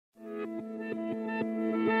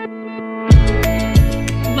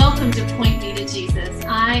Jesus.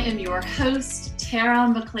 I am your host, Tara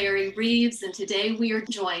McClary Reeves, and today we are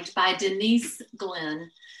joined by Denise Glenn.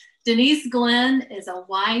 Denise Glenn is a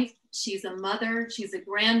wife, she's a mother, she's a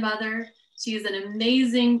grandmother, she is an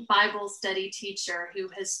amazing Bible study teacher who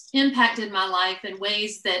has impacted my life in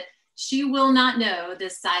ways that she will not know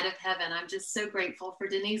this side of heaven. I'm just so grateful for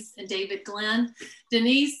Denise and David Glenn.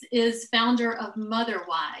 Denise is founder of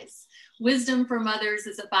Motherwise. Wisdom for Mothers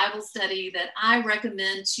is a Bible study that I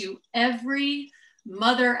recommend to every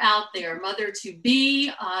mother out there, mother to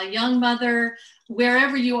be, young mother,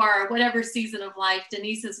 wherever you are, whatever season of life.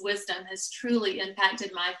 Denise's wisdom has truly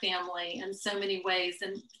impacted my family in so many ways.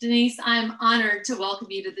 And Denise, I'm honored to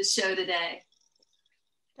welcome you to the show today.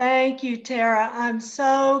 Thank you, Tara. I'm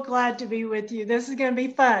so glad to be with you. This is going to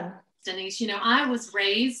be fun. Denise, you know, I was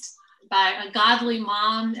raised by a godly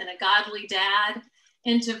mom and a godly dad,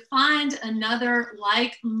 and to find another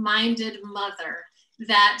like-minded mother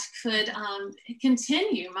that could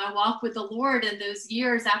continue my walk with the Lord in those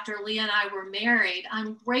years after Leah and I were married.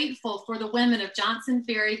 I'm grateful for the women of Johnson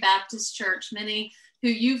Ferry Baptist Church, many who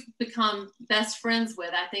you've become best friends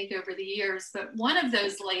with, I think, over the years. But one of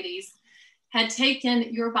those ladies had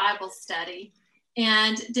taken your Bible study.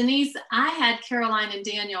 And Denise, I had Caroline and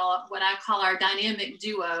Daniel, what I call our dynamic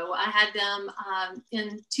duo. I had them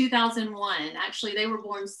in 2001. Actually, they were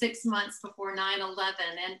born 6 months before 9/11.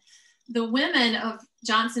 And the women of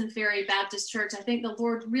Johnson Ferry Baptist Church, I think the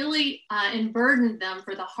Lord really burdened them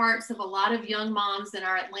for the hearts of a lot of young moms in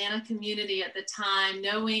our Atlanta community at the time,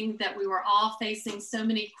 knowing that we were all facing so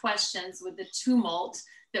many questions with the tumult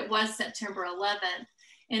that was September 11th.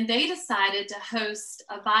 And they decided to host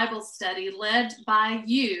a Bible study led by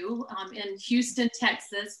you in Houston,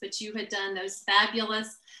 Texas, but you had done those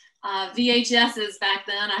fabulous VHSs back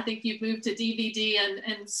then. I think you've moved to DVD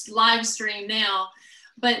and live stream now.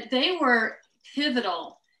 But they were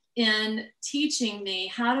pivotal in teaching me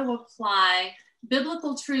how to apply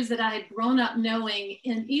biblical truths that I had grown up knowing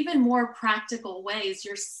in even more practical ways.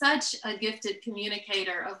 You're such a gifted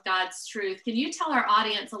communicator of God's truth. Can you tell our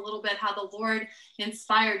audience a little bit how the Lord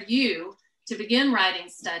inspired you to begin writing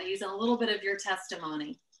studies and a little bit of your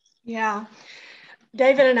testimony? Yeah.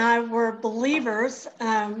 David and I were believers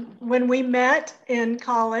when we met in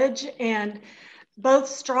college, and both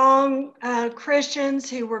strong Christians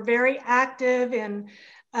who were very active in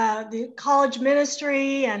the college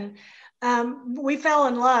ministry, and we fell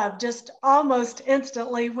in love just almost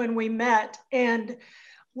instantly when we met. And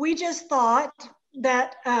we just thought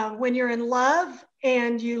that when you're in love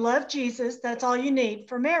and you love Jesus, that's all you need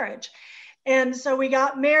for marriage. And so we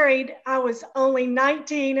got married. I was only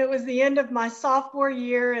 19. It was the end of my sophomore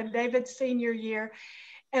year and David's senior year.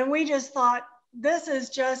 And we just thought, this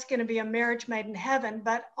is just going to be a marriage made in heaven.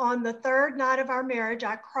 But on the third night of our marriage,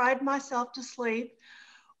 I cried myself to sleep.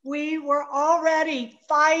 We were already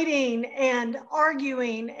fighting and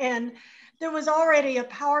arguing, and there was already a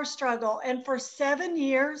power struggle. And for 7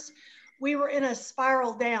 years, we were in a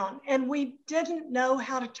spiral down, and we didn't know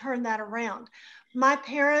how to turn that around. My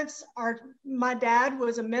dad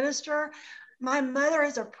was a minister. My mother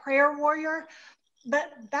is a prayer warrior.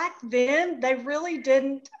 But back then, they really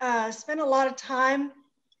didn't spend a lot of time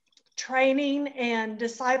training and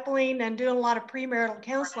discipling and doing a lot of premarital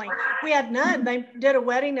counseling. We had none. They did a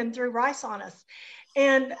wedding and threw rice on us.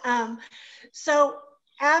 And so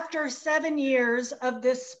after 7 years of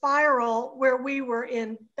this spiral where we were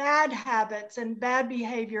in bad habits and bad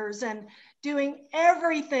behaviors and doing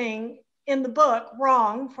everything in the book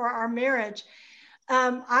wrong for our marriage,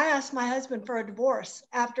 I asked my husband for a divorce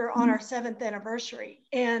on our 7th anniversary.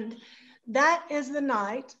 And that is the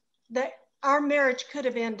night that our marriage could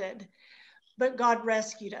have ended, but God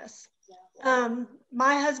rescued us.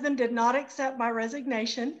 My husband did not accept my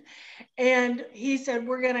resignation, and he said,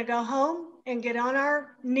 we're going to go home and get on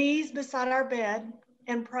our knees beside our bed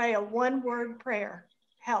and pray a one-word prayer: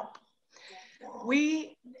 help.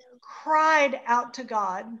 We cried out to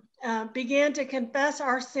God, began to confess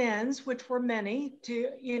our sins, which were many, to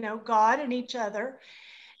God and each other.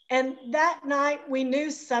 And that night we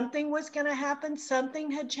knew something was going to happen,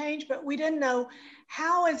 something had changed, but we didn't know,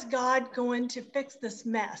 how is God going to fix this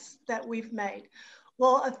mess that we've made?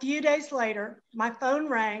 Well, a few days later, my phone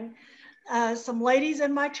rang. Some ladies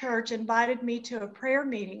in my church invited me to a prayer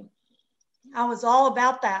meeting. I was all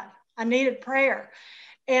about that. I needed prayer.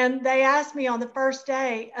 And they asked me on the first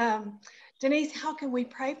day, Denise, how can we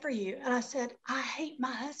pray for you? And I said, I hate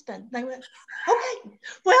my husband. They went, okay,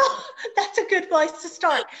 well, that's a good place to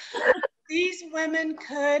start. These women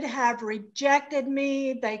could have rejected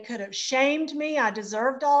me. They could have shamed me. I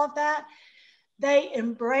deserved all of that. They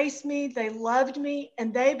embraced me, they loved me,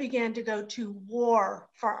 and they began to go to war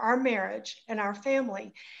for our marriage and our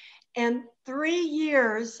family. And 3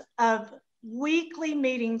 years of weekly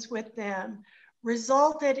meetings with them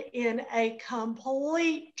resulted in a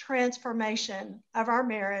complete transformation of our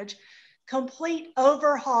marriage, complete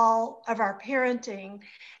overhaul of our parenting.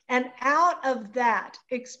 And out of that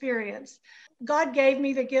experience, God gave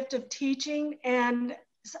me the gift of teaching, and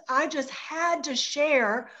I just had to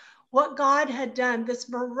share what God had done, this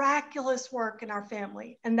miraculous work in our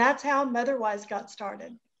family. And that's how Motherwise got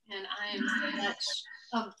started. And I am such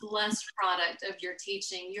a blessed product of your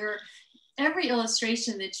teaching. Every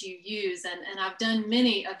illustration that you use, and I've done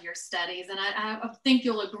many of your studies, and I think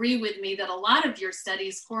you'll agree with me that a lot of your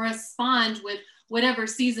studies correspond with whatever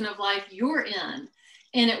season of life you're in.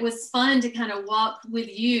 And it was fun to kind of walk with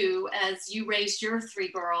you as you raised your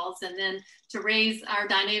 3 girls, and then to raise our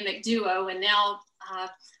dynamic duo. And now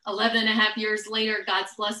 11 and a half years later,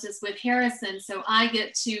 God's blessed us with Harrison. So I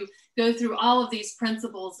get to go through all of these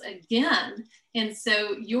principles again. And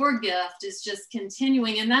so your gift is just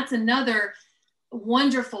continuing. And that's another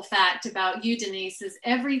wonderful fact about you, Denise, is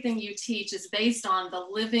everything you teach is based on the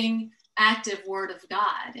living, active Word of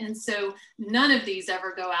God. And so none of these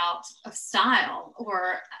ever go out of style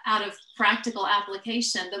or out of practical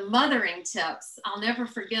application. The mothering tips, I'll never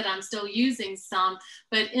forget, I'm still using some,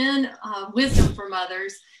 but in Wisdom for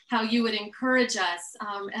Mothers, how you would encourage us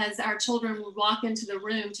as our children would walk into the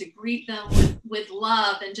room to greet them with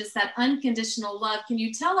love and just that unconditional love. Can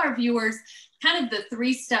you tell our viewers kind of the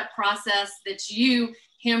 3-step process that you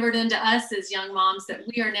hammered into us as young moms that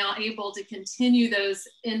we are now able to continue those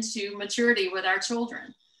into maturity with our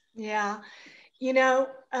children? Yeah. You know,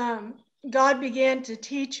 God began to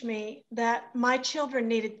teach me that my children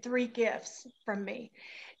needed 3 gifts from me.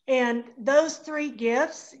 And those 3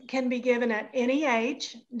 gifts can be given at any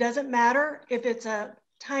age. Doesn't matter if it's a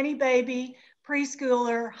tiny baby,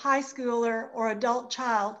 preschooler, high schooler, or adult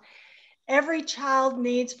child. Every child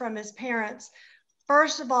needs from his parents,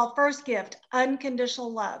 first of all, first gift,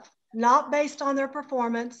 unconditional love, not based on their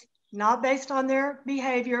performance, not based on their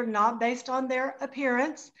behavior, not based on their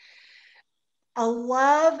appearance. A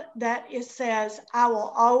love that says, I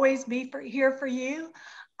will always be here for you.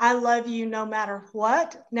 I love you no matter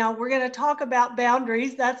what. Now we're going to talk about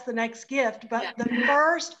boundaries. That's the next gift. But the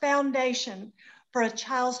first foundation for a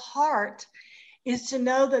child's heart is to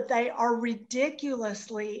know that they are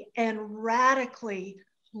ridiculously and radically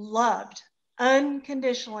loved,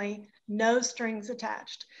 unconditionally, no strings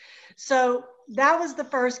attached. So that was the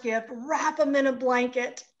first gift, wrap them in a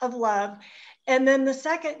blanket of love. And then the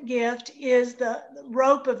second gift is the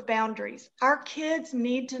rope of boundaries. Our kids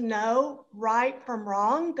need to know right from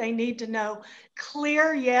wrong. They need to know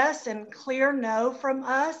clear yes and clear no from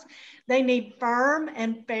us. They need firm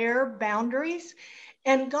and fair boundaries.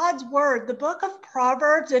 And God's word, the book of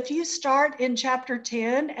Proverbs, if you start in chapter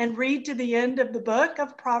 10 and read to the end of the book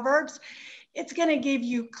of Proverbs, it's going to give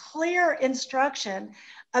you clear instruction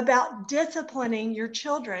about disciplining your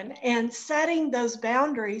children and setting those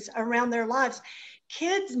boundaries around their lives.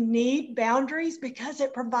 Kids need boundaries because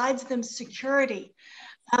it provides them security.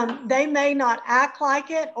 They may not act like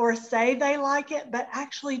it or say they like it, but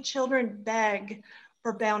actually children beg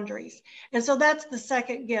for boundaries. And so that's the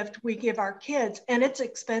second gift we give our kids, and it's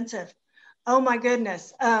expensive. Oh my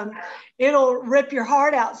goodness. It'll rip your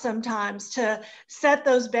heart out sometimes to set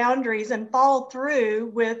those boundaries and follow through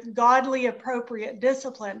with godly, appropriate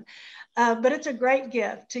discipline. But it's a great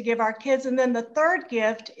gift to give our kids. And then the third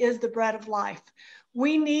gift is the bread of life.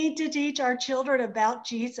 We need to teach our children about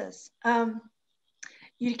Jesus.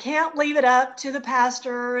 You can't leave it up to the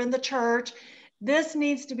pastor and the church. This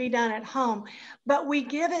needs to be done at home, but we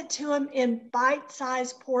give it to them in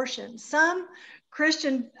bite-sized portions. Some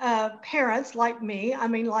Christian parents like me, I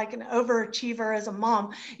mean, like an overachiever as a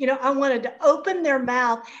mom, I wanted to open their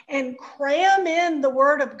mouth and cram in the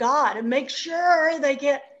word of God and make sure they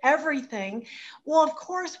get everything. Well, of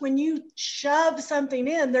course, when you shove something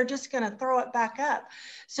in, they're just going to throw it back up.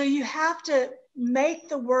 So you have to make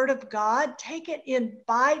the word of God, take it in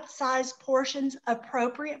bite-sized portions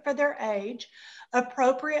appropriate for their age,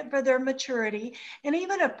 appropriate for their maturity, and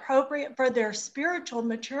even appropriate for their spiritual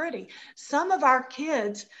maturity. Some of our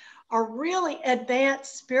kids are really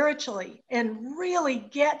advanced spiritually and really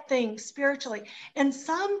get things spiritually. And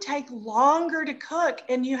some take longer to cook,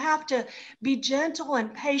 and you have to be gentle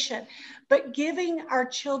and patient. But giving our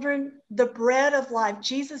children the bread of life,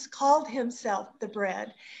 Jesus called himself the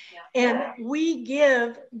bread. And we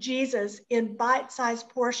give Jesus in bite-sized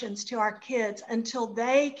portions to our kids until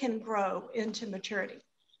they can grow into maturity.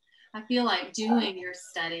 I feel like doing your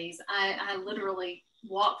studies, I literally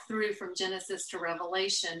walk through from Genesis to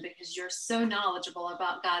Revelation, because you're so knowledgeable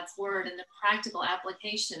about God's word and the practical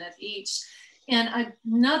application of each. And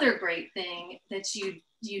another great thing that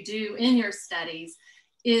you do in your studies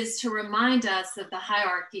is to remind us of the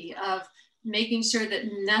hierarchy of making sure that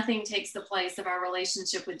nothing takes the place of our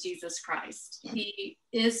relationship with Jesus Christ. He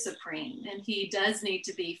is supreme, and he does need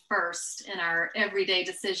to be first in our everyday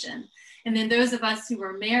decision. And then those of us who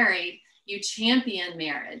are married, you champion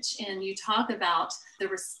marriage, and you talk about the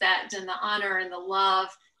respect and the honor and the love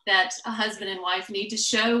that a husband and wife need to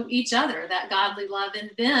show each other, that godly love,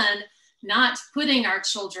 and then not putting our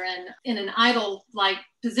children in an idol-like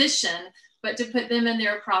position, but to put them in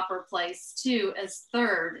their proper place too, as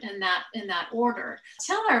third in that order.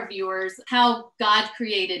 Tell our viewers how God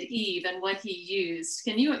created Eve and what he used.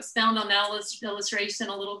 Can you expound on that illustration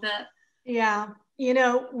a little bit? Yeah.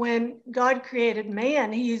 When God created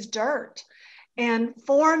man, he used dirt and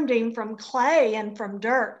formed him from clay and from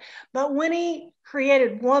dirt. But when he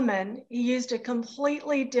created woman, he used a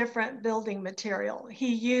completely different building material.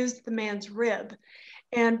 He used the man's rib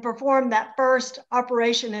and performed that first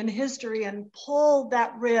operation in history and pulled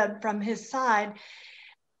that rib from his side.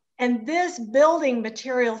 And this building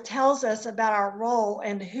material tells us about our role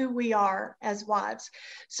and who we are as wives.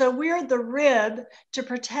 So we're the rib to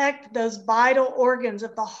protect those vital organs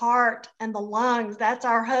of the heart and the lungs. That's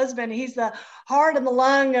our husband. He's the heart and the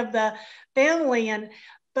lung of the family.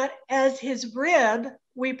 But as his rib,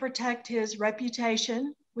 we protect his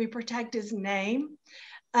reputation. We protect his name.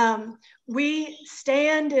 We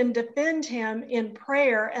stand and defend him in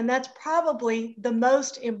prayer, and that's probably the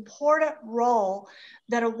most important role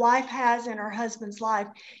that a wife has in her husband's life,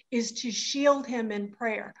 is to shield him in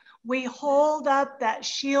prayer. We hold up that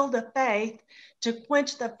shield of faith to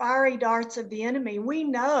quench the fiery darts of the enemy. We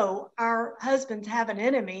know our husbands have an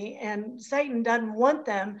enemy, and Satan doesn't want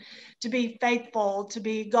them to be faithful, to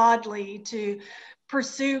be godly, to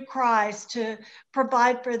pursue Christ, to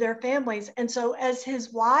provide for their families. And so as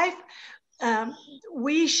his wife,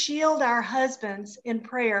 we shield our husbands in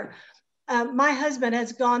prayer. My husband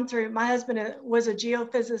was a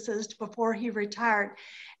geophysicist before he retired.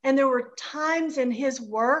 And there were times in his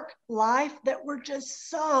work life that were just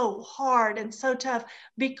so hard and so tough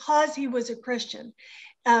because he was a Christian.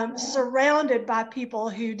 Surrounded by people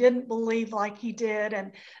who didn't believe like he did,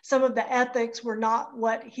 and some of the ethics were not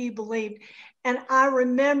what he believed. And I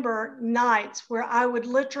remember nights where I would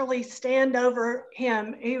literally stand over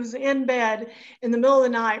him. He was in bed in the middle of the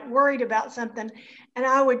night, worried about something, and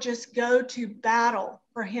I would just go to battle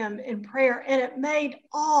for him in prayer, and it made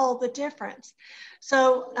all the difference.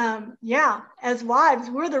 So as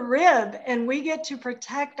wives, we're the rib, and we get to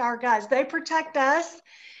protect our guys. They protect us,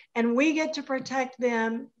 and we get to protect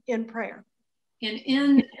them in prayer. And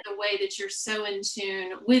in the way that you're so in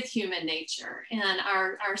tune with human nature and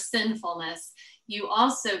our sinfulness, you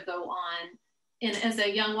also go on. And as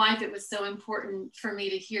a young wife, it was so important for me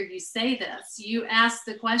to hear you say this. You asked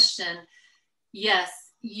the question, yes,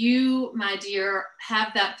 you, my dear,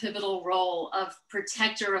 have that pivotal role of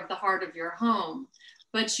protector of the heart of your home,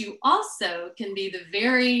 but you also can be the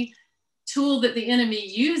very tool that the enemy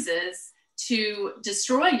uses to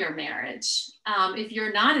destroy your marriage if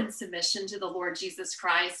you're not in submission to the Lord Jesus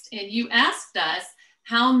Christ. And you asked us,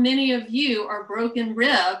 how many of you are broken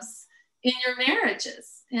ribs in your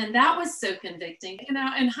marriages? And that was so convicting. In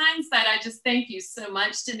hindsight, I just thank you so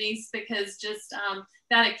much, Denise, because just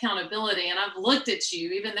that accountability. And I've looked at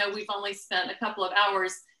you, even though we've only spent a couple of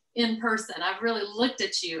hours in person, I've really looked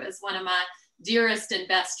at you as one of my dearest and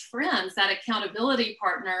best friends, that accountability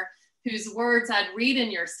partner whose words I'd read in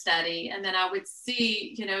your study, and then I would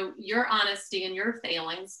see, your honesty and your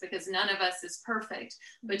failings, because none of us is perfect,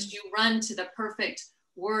 but you run to the perfect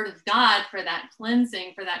word of God for that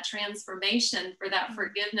cleansing, for that transformation, for that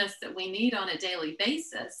forgiveness that we need on a daily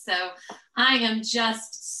basis. So I am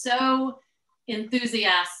just so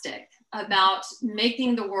enthusiastic about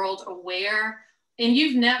making the world aware. And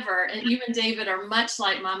you and David are much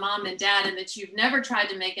like my mom and dad in that you've never tried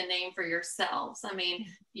to make a name for yourselves. I mean,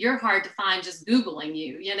 you're hard to find just Googling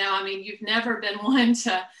you, you've never been one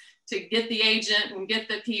to get the agent and get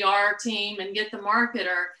the PR team and get the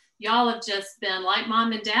marketer. Y'all have just been like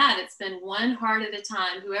mom and dad. It's been one heart at a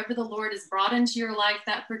time. Whoever the Lord has brought into your life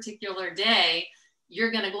that particular day,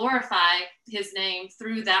 you're going to glorify his name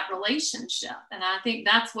through that relationship. And I think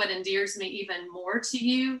that's what endears me even more to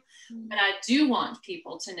you. But I do want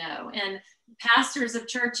people to know, and pastors of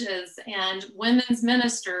churches and women's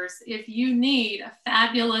ministers, if you need a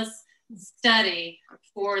fabulous study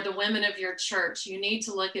for the women of your church, you need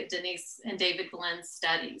to look at Denise and David Glenn's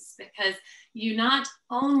studies, because you not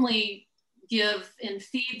only give and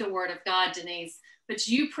feed the word of God, Denise, but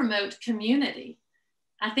you promote community.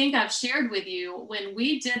 I think I've shared with you when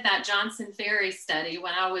we did that Johnson Ferry study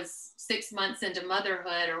when I was 6 months into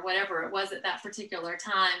motherhood or whatever it was at that particular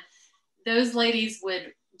time, those ladies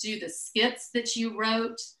would do the skits that you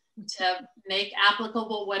wrote to make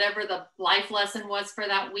applicable whatever the life lesson was for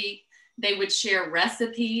that week. They would share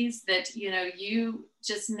recipes that, you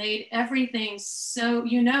just made everything so,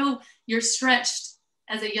 you're stretched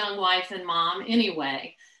as a young wife and mom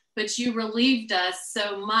anyway, but you relieved us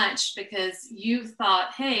so much because you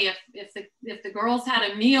thought, hey, if the girls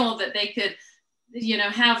had a meal that they could,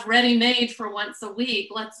 have ready made for once a week,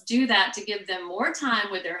 let's do that to give them more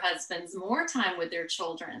time with their husbands, more time with their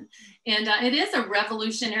children. And it is a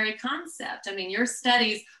revolutionary concept. I mean, your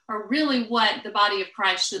studies are really what the body of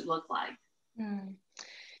Christ should look like.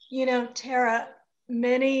 Tara,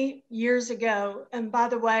 many years ago, and by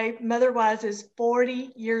the way, Motherwise is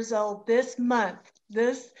 40 years old this month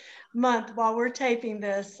while we're taping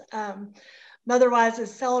this. Motherwise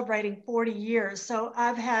is celebrating 40 years. So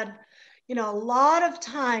I've had a lot of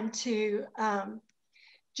time to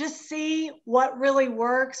just see what really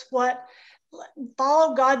works,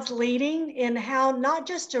 follow God's leading in how not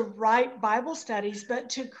just to write Bible studies, but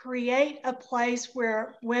to create a place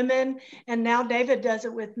where women, and now David does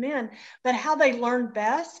it with men, but how they learn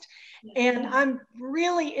best. And I'm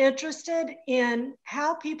really interested in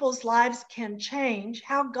how people's lives can change,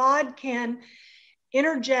 how God can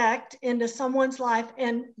interject into someone's life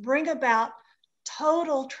and bring about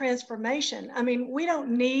total transformation. I mean, we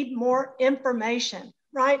don't need more information,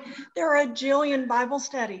 right? There are a jillion Bible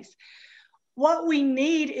studies. What we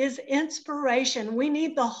need is inspiration. We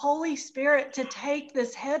need the Holy Spirit to take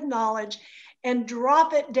this head knowledge and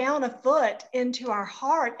drop it down a foot into our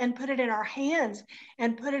heart and put it in our hands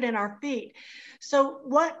and put it in our feet. So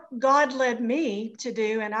what God led me to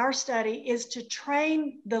do in our study is to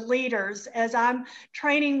train the leaders as I'm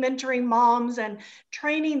training, mentoring moms and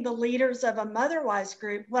training the leaders of a Motherwise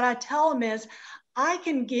group. What I tell them is, I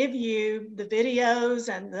can give you the videos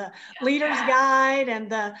and the leader's guide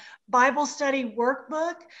and the Bible study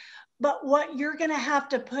workbook, but what you're going to have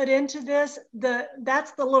to put into this,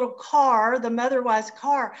 that's the little car, the Motherwise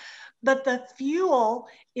car, but the fuel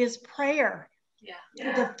is prayer.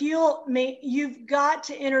 The fuel, you've got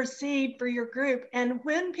to intercede for your group. And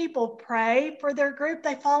when people pray for their group,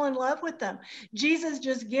 they fall in love with them. Jesus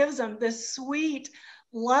just gives them this sweet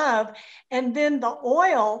love. And then the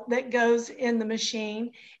oil that goes in the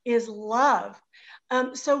machine is love.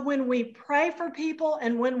 So when we pray for people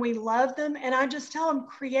and when we love them, and I just tell them,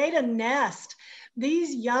 create a nest.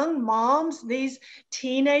 These young moms, these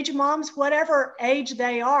teenage moms, whatever age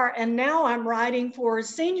they are, and now I'm writing for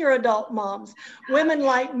senior adult moms, women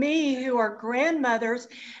like me who are grandmothers.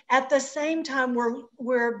 At the same time,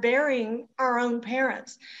 we're burying our own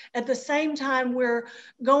parents. At the same time, we're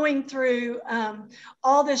going through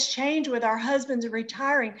all this change with our husbands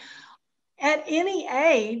retiring. At any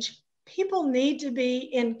age, people need to be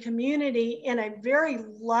in community, in a very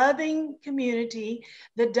loving community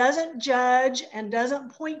that doesn't judge and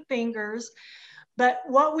doesn't point fingers. But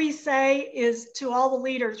what we say is to all the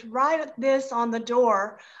leaders, write this on the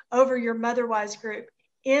door over your Motherwise group.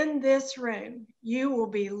 In this room, you will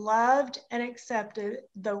be loved and accepted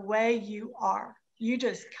the way you are. You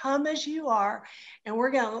just come as you are, and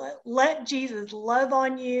we're going to let Jesus love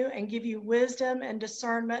on you and give you wisdom and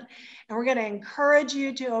discernment. And we're going to encourage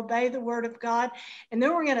you to obey the word of God. And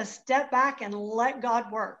then we're going to step back and let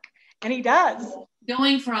God work. And he does.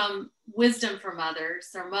 Going from wisdom for mothers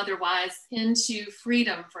or Motherwise into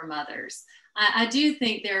freedom for mothers. I do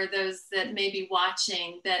think there are those that may be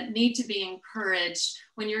watching that need to be encouraged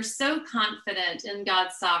when you're so confident in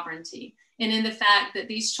God's sovereignty and in the fact that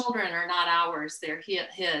these children are not ours, they're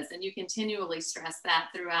his. And you continually stress that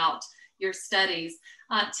throughout your studies.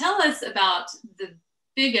 Tell us about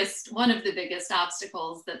one of the biggest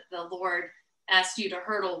obstacles that the Lord asked you to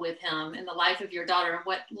hurdle with him in the life of your daughter, and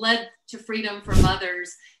what led to freedom for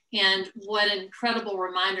mothers, and what an incredible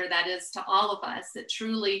reminder that is to all of us that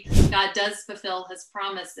truly God does fulfill his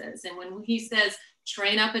promises. And when he says,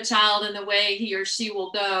 train up a child in the way he or she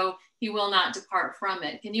will go, he will not depart from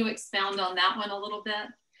it. Can you expound on that one a little bit?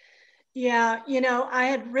 Yeah, I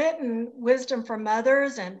had written Wisdom for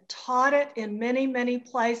Mothers and taught it in many, many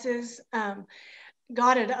places.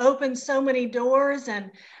 God had opened so many doors,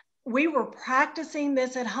 and we were practicing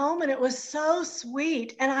this at home, and it was so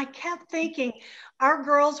sweet. And I kept thinking, our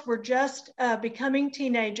girls were just becoming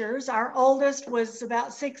teenagers. Our oldest was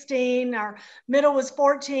about 16, our middle was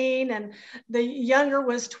 14, and the younger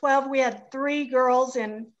was 12. We had 3 girls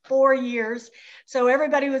in 4 years, so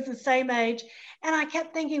everybody was the same age. And I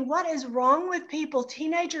kept thinking, what is wrong with people?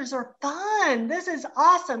 Teenagers are fun. This is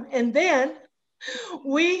awesome. And then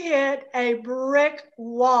we hit a brick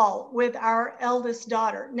wall with our eldest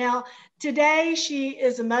daughter. Now, today she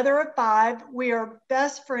is a mother of 5. We are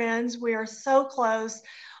best friends. We are so close.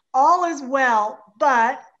 All is well.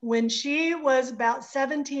 But when she was about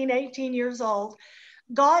 17, 18 years old,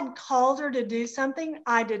 God called her to do something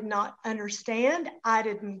I did not understand. I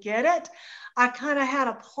didn't get it. I kind of had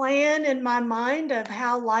a plan in my mind of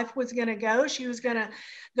how life was going to go. She was going to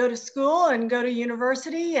go to school and go to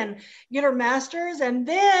university and get her master's and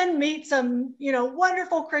then meet some,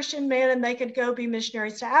 wonderful Christian man, and they could go be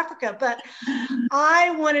missionaries to Africa. But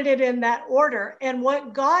I wanted it in that order. And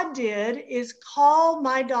what God did is call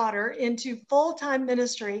my daughter into full-time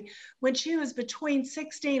ministry when she was between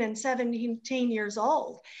 16 and 17 years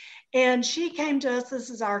old. And she came to us, this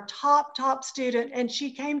is our top student, and she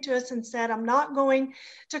came to us and said, I'm not going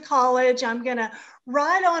to college. I'm going to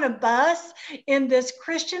ride on a bus in this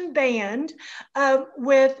Christian band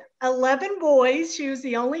with 11 boys. She was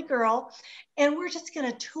the only girl. And we're just going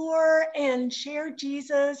to tour and share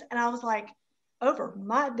Jesus. And I was like, over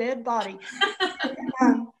my dead body.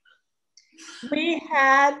 We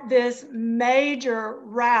had this major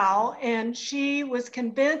row, and she was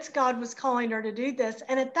convinced God was calling her to do this.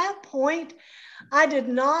 And at that point, I did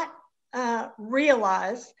not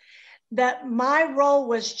realize that my role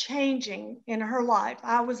was changing in her life.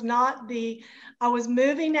 I was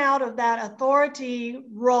moving out of that authority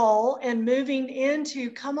role and moving into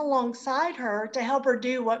come alongside her to help her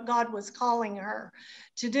do what God was calling her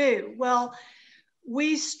to do. Well,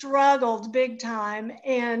 we struggled big time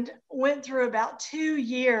and went through about 2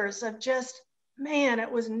 years of just, man, it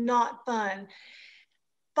was not fun.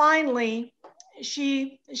 Finally,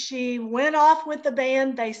 she went off with the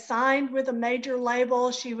band. They signed with a major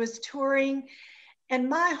label. She was touring, and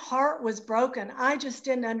my heart was broken. I just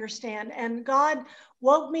didn't understand. And God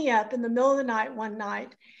woke me up in the middle of the night one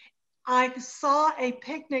night. I saw a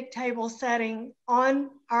picnic table setting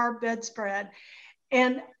on our bedspread,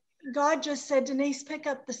 and God just said, Denise, pick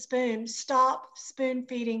up the spoon. Stop spoon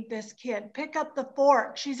feeding this kid. Pick up the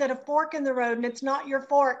fork. She's at a fork in the road and it's not your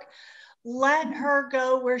fork. Let her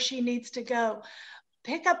go where she needs to go.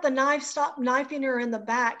 Pick up the knife. Stop knifing her in the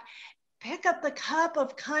back. Pick up the cup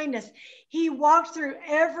of kindness. He walked through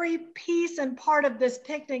every piece and part of this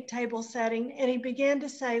picnic table setting, and he began to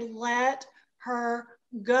say, let her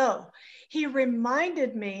go. He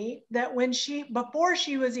reminded me that before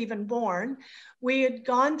she was even born, we had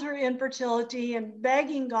gone through infertility and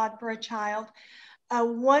begging God for a child. A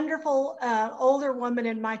wonderful older woman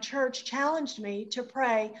in my church challenged me to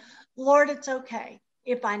pray, Lord, it's okay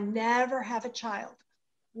if I never have a child.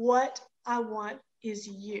 What I want is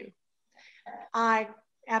you. I,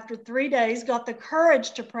 after 3 days, got the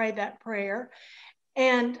courage to pray that prayer.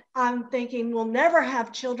 And I'm thinking, we'll never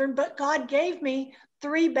have children, but God gave me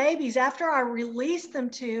 3 babies. After I released them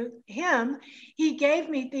to him, he gave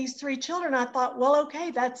me these 3 children. I thought, well,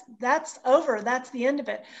 okay, that's over. That's the end of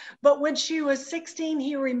it. But when she was 16,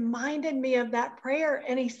 he reminded me of that prayer.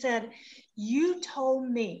 And he said, you told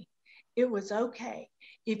me it was okay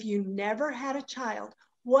if you never had a child.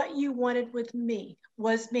 What you wanted with me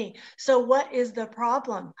was me. So what is the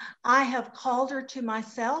problem? I have called her to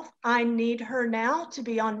myself. I need her now to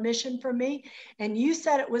be on mission for me. And you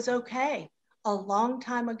said it was okay a long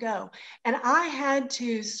time ago. And I had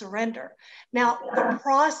to surrender. Now, the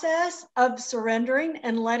process of surrendering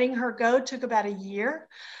and letting her go took about a year.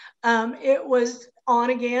 It was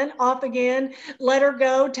on again, off again, let her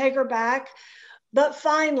go, take her back. But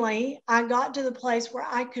finally, I got to the place where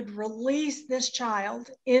I could release this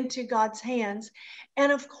child into God's hands.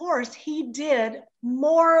 And of course, he did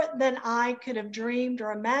more than I could have dreamed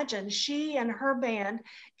or imagined. She and her band,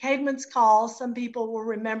 Caedmon's Call, some people will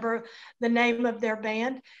remember the name of their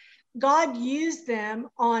band. God used them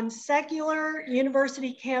on secular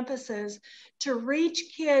university campuses to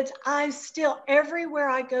reach kids. Everywhere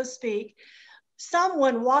I go speak,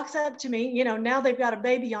 someone walks up to me, now they've got a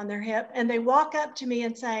baby on their hip, and they walk up to me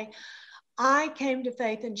and say, I came to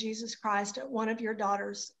faith in Jesus Christ at one of your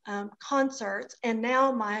daughter's concerts, and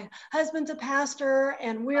now my husband's a pastor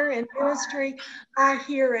and we're in ministry. I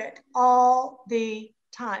hear it all the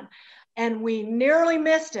time. And we nearly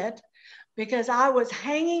missed it because I was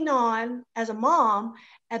hanging on as a mom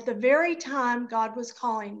at the very time God was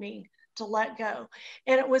calling me to let go.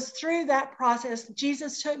 And it was through that process,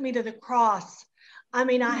 Jesus took me to the cross. I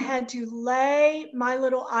mean, I had to lay my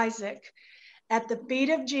little Isaac at the feet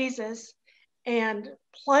of Jesus and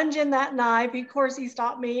plunge in that knife. Of course, he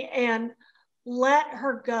stopped me and let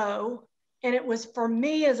her go. And it was for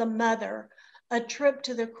me as a mother, a trip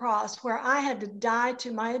to the cross where I had to die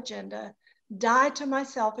to my agenda, die to my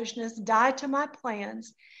selfishness, die to my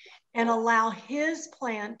plans, and allow his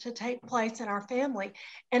plan to take place in our family.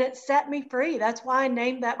 And it set me free. That's why I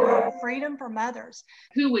named that book Freedom from Others.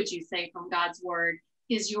 Who would you say from God's word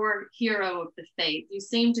is your hero of the faith? You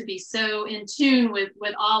seem to be so in tune with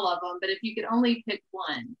all of them, but if you could only pick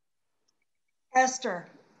one. Esther.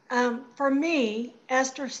 For me,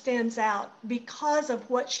 Esther stands out because of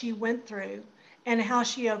what she went through and how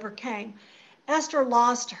she overcame. Esther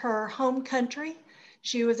lost her home country.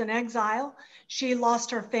 She was in exile. She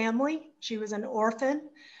lost her family. She was an orphan.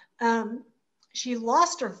 She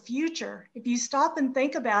lost her future. If you stop and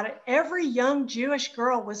think about it, every young Jewish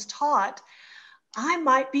girl was taught, I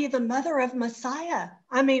might be the mother of Messiah.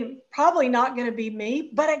 I mean, probably not going to be me,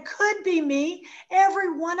 but it could be me.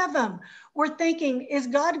 Every one of them were thinking, is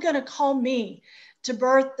God going to call me to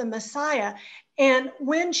birth the Messiah? And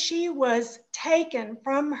when she was taken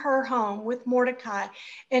from her home with Mordecai,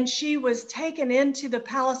 and she was taken into the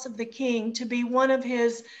palace of the king to be one of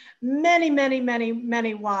his many, many, many,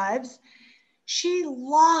 many wives, she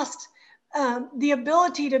lost the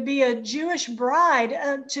ability to be a Jewish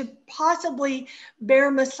bride, to possibly bear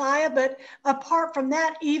Messiah, but apart from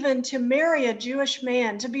that, even to marry a Jewish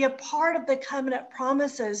man, to be a part of the covenant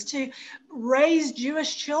promises, to raise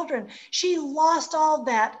Jewish children. She lost all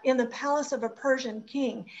that in the palace of a Persian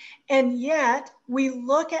king. And yet we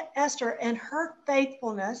look at Esther and her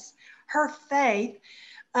faithfulness, her faith,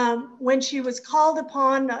 when she was called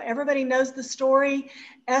upon, everybody knows the story.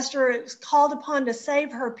 Esther is called upon to save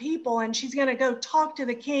her people, and she's going to go talk to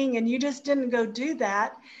the king, and you just didn't go do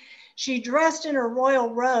that. She dressed in her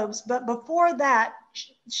royal robes, but before that,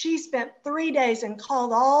 she spent 3 days and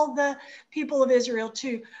called all the people of Israel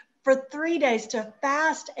for 3 days to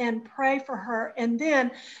fast and pray for her. And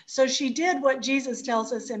then, so she did what Jesus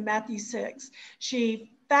tells us in Matthew 6.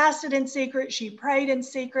 She fasted in secret, she prayed in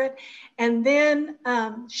secret, and then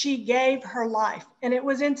she gave her life. And it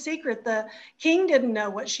was in secret. The king didn't know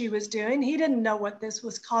what she was doing. He didn't know what this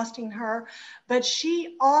was costing her, but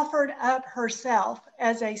she offered up herself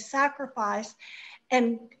as a sacrifice.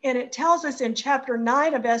 And it tells us in chapter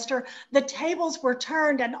 9 of Esther, the tables were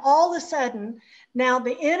turned, and all of a sudden, now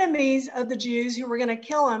the enemies of the Jews who were going to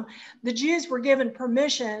kill them, the Jews were given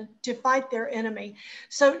permission to fight their enemy.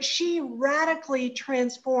 So she radically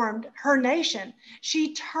transformed her nation.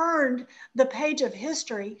 She turned the page of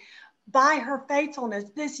history by her faithfulness.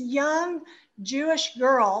 This young Jewish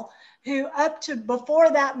girl who up to before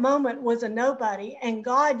that moment was a nobody, and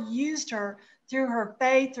God used her through her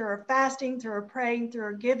faith, through her fasting, through her praying, through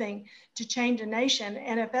her giving to change a nation.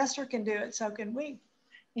 And if Esther can do it, so can we.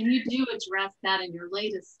 And you do address that in your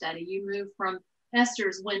latest study. You move from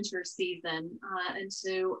Esther's winter season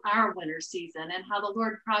into our winter season, and how the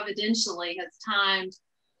Lord providentially has timed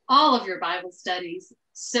all of your Bible studies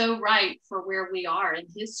so right for where we are in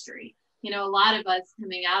history. You know, a lot of us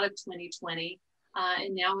coming out of 2020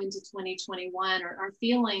 and now into 2021 are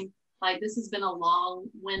feeling like this has been a long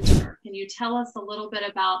winter. Can you tell us a little bit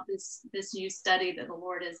about this new study that the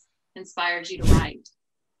Lord has inspired you to write?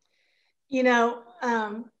 You know,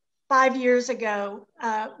 5 years ago,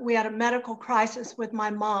 we had a medical crisis with my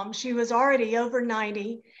mom. She was already over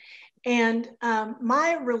 90. And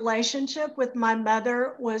my relationship with my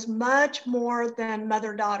mother was much more than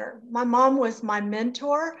mother-daughter. My mom was my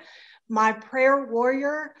mentor, my prayer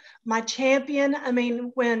warrior, my champion. I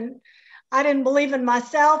mean, when I didn't believe in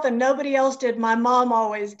myself and nobody else did, my mom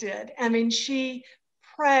always did. I mean, she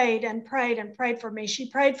prayed and prayed and prayed for me. She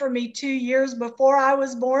prayed for me 2 years before I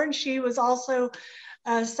was born. She was also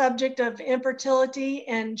a subject of infertility,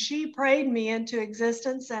 and she prayed me into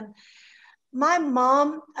existence. And my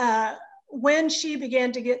mom, when she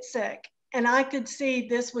began to get sick, and I could see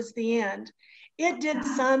this was the end, it did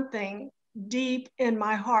something deep in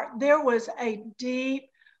my heart. There was a deep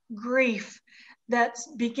grief that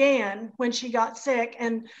began when she got sick.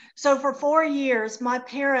 And so for 4 years, my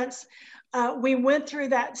parents, we went through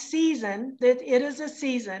that season, that it is a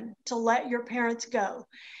season to let your parents go.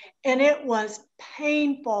 And it was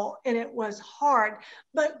painful and it was hard,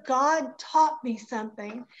 but God taught me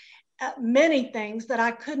something, many things that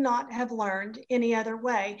I could not have learned any other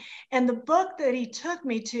way. And the book that he took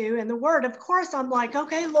me to and the word, of course, I'm like,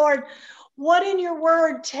 okay, Lord, What in your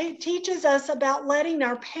word teaches us about letting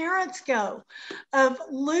our parents go, of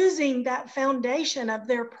losing that foundation of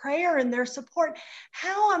their prayer and their support?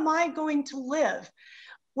 How am I going to live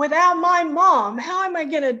without my mom? How am I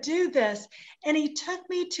going to do this? And he took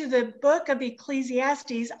me to the book of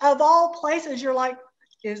Ecclesiastes. Of all places, you're like,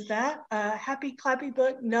 is that a happy, clappy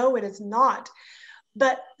book? No, it is not.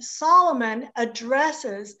 But Solomon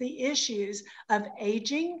addresses the issues of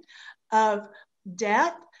aging, of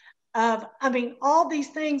death, of, all these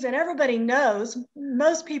things. And everybody knows,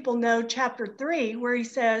 most people know chapter 3, where he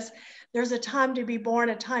says, there's a time to be born,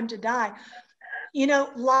 a time to die. You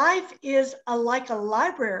know, life is like a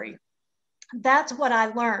library. That's what I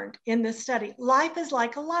learned in this study. Life is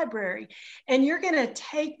like a library, and you're going to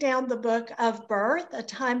take down the book of birth, a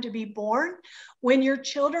time to be born, when your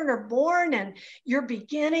children are born and you're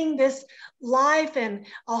beginning this life and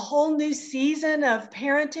a whole new season of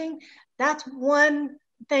parenting. That's one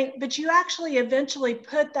thing, but you actually eventually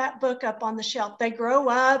put that book up on the shelf. They grow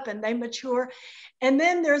up and they mature, and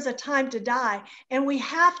then there's a time to die, and we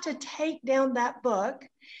have to take down that book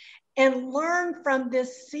and learn from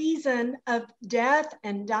this season of death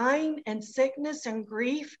and dying and sickness and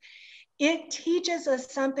grief. It teaches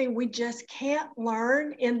us something we just can't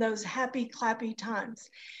learn in those happy, clappy times.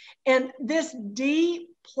 And this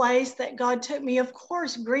deep place that God took me, of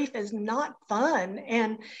course, grief is not fun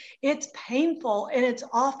and it's painful and it's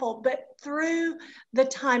awful, but through the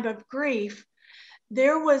time of grief,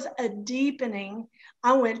 there was a deepening.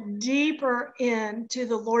 I went deeper into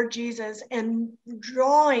the Lord Jesus and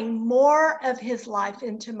drawing more of his life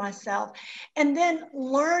into myself, and then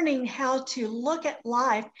learning how to look at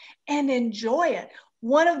life and enjoy it.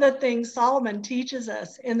 One of the things Solomon teaches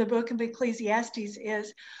us in the book of Ecclesiastes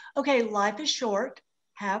is, okay, life is short,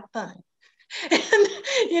 have fun. And,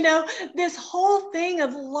 you know, this whole thing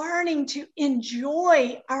of learning to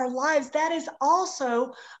enjoy our lives, that is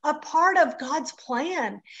also a part of God's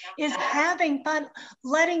plan, is having fun,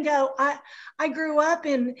 letting go. I grew up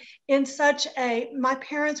in such my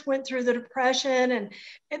parents went through the Depression, and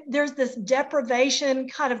there's this deprivation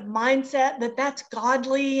kind of mindset that's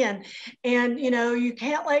godly, and you know, you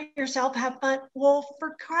can't let yourself have fun. Well,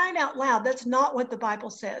 for crying out loud, that's not what the Bible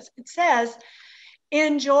says. It says,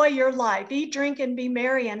 enjoy your life, eat, drink, and be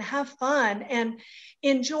merry, and have fun and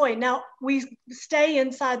enjoy. Now, we stay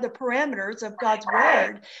inside the parameters of God's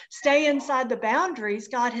word, stay inside the boundaries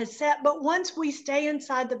God has set. But once we stay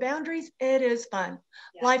inside the boundaries, it is fun.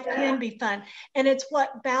 Yeah. Life can be fun. And it's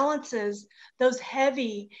what balances those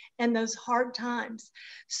heavy and those hard times.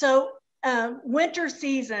 So winter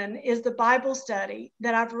season is the Bible study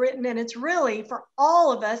that I've written, and it's really for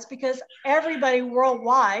all of us because everybody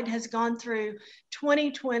worldwide has gone through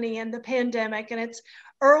 2020 and the pandemic, and it's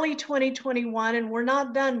early 2021, and we're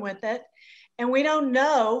not done with it, and we don't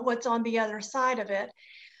know what's on the other side of it.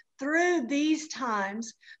 Through these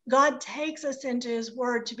times, God takes us into his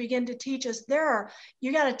word to begin to teach us.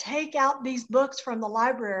 You got to take out these books from the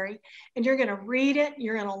library, and you're going to read it,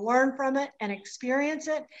 you're going to learn from it and experience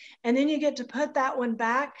it. And then you get to put that one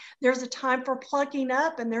back. There's a time for plucking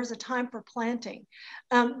up, and there's a time for planting.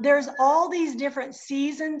 There's all these different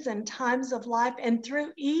seasons and times of life. And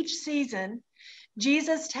through each season,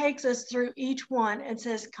 Jesus takes us through each one and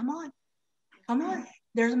says, come on,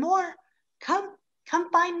 there's more. Come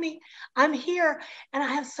find me. I'm here, and I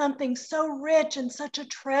have something so rich and such a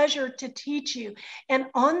treasure to teach you. And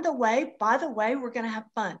on the way, by the way, we're going to have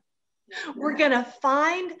fun. We're going to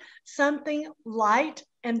find something light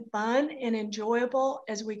and fun and enjoyable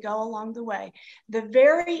as we go along the way. The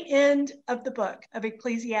very end of the book of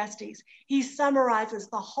Ecclesiastes, he summarizes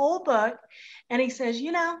the whole book, and he says,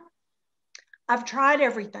 you know, I've tried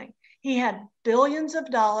everything. He had billions of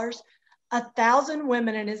dollars, 1,000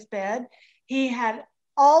 women in his bed. He had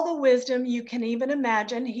all the wisdom you can even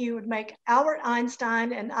imagine. He would make Albert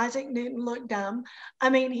Einstein and Isaac Newton look dumb. I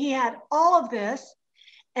mean, he had all of this.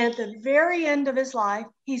 And at the very end of his life,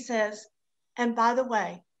 he says, and by the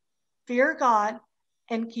way, fear God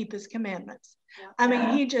and keep his commandments. Yeah. I mean,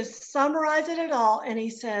 he just summarized it all. And he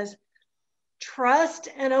says, trust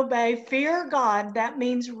and obey, fear God. That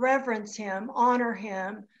means reverence him, honor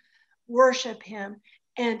him, worship him,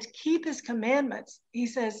 and keep his commandments. He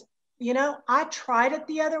says, you know, I tried it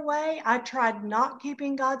the other way. I tried not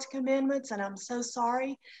keeping God's commandments, and I'm so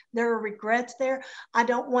sorry. There are regrets there. I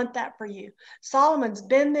don't want that for you. Solomon's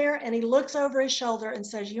been there, and he looks over his shoulder and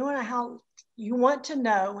says, you want to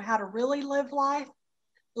know how to really live life?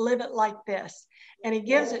 Live it like this. And he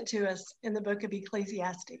gives it to us in the book of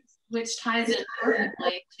Ecclesiastes. Which ties in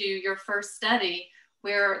perfectly to your first study,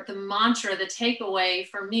 where the mantra, the takeaway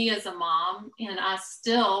for me as a mom, and I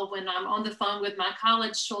still, when I'm on the phone with my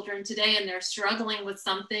college children today and they're struggling with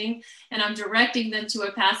something, and I'm directing them to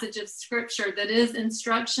a passage of scripture that is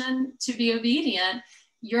instruction to be obedient,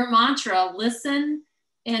 your mantra, listen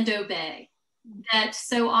and obey. That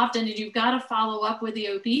so often you've got to follow up with the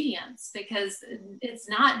obedience, because it's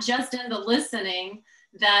not just in the listening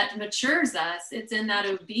that matures us, it's in that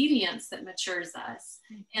obedience that matures us.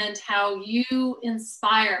 And how you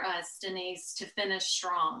inspire us, Denise, to finish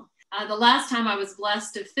strong. The last time I was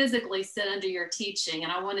blessed to physically sit under your teaching,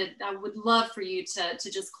 and I would love for you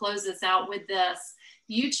to just close this out with this.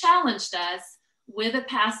 You challenged us with a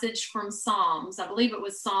passage from Psalms, I believe it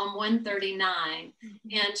was Psalm 139,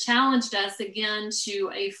 and challenged us again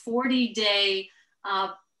to a 40-day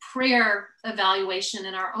prayer evaluation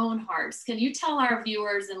in our own hearts. Can you tell our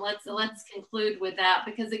viewers, and let's conclude with that,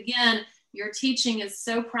 because again, your teaching is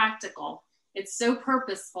so practical, it's so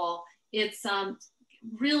purposeful, it's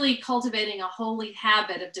really cultivating a holy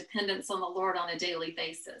habit of dependence on the Lord on a daily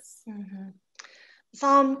basis. Mm-hmm.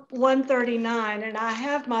 Psalm 139, and I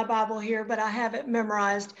have my Bible here, but I have it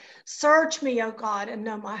memorized. Search me, O God, and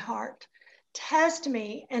know my heart. Test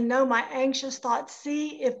me and know my anxious thoughts.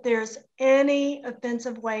 See if there's any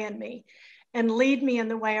offensive way in me, and lead me in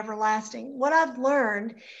the way everlasting. What I've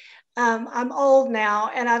learned, I'm old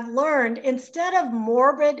now, and I've learned, instead of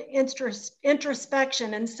morbid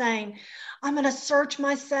introspection and saying, I'm going to search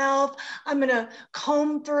myself, I'm going to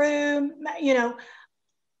comb through,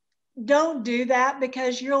 don't do that,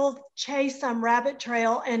 because you'll chase some rabbit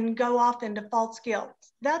trail and go off into false guilt.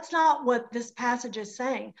 That's not what this passage is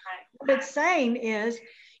saying. Right. What it's saying is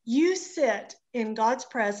you sit in God's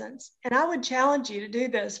presence, and I would challenge you to do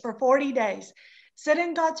this for 40 days. Sit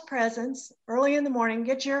in God's presence early in the morning,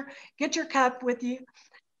 get your cup with you,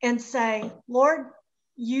 and say, Lord,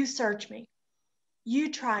 you search me, you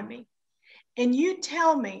try me, and you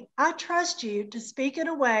tell me, I trust you to speak in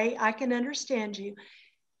a way I can understand you.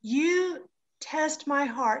 You test my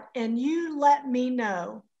heart, and you let me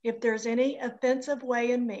know if there's any offensive way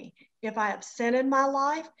in me, if I have sin in my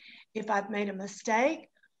life, if I've made a mistake,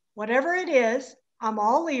 whatever it is, I'm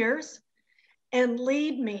all ears, and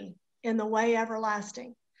lead me in the way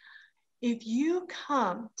everlasting. If you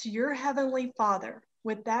come to your Heavenly Father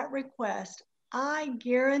with that request, I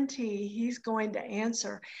guarantee He's going to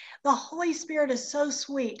answer. The Holy Spirit is so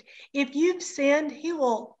sweet. If you've sinned, He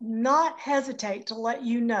will not hesitate to let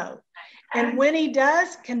you know. And when He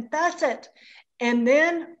does, confess it, and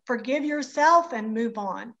then forgive yourself and move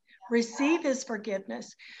on. Receive His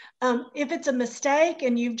forgiveness. If it's a mistake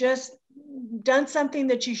and you've just done something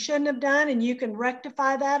that you shouldn't have done, and you can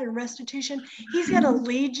rectify that in restitution, He's going to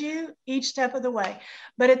lead you each step of the way.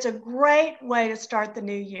 But it's a great way to start the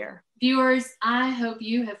new year. Viewers, I hope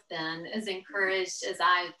you have been as encouraged as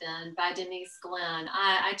I've been by Denise Glenn.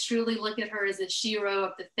 I truly look at her as a hero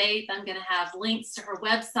of the faith. I'm going to have links to her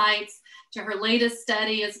websites, to her latest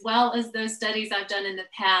study, as well as those studies I've done in the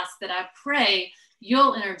past that I pray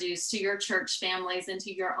you'll introduce to your church families and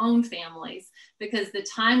to your own families, because the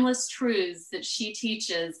timeless truths that she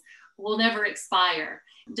teaches will never expire.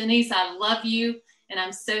 Denise, I love you, and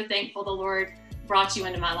I'm so thankful the Lord brought you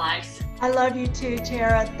into my life. I love you too,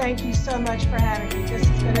 Tara. Thank you so much for having me. This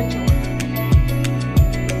has been a joy.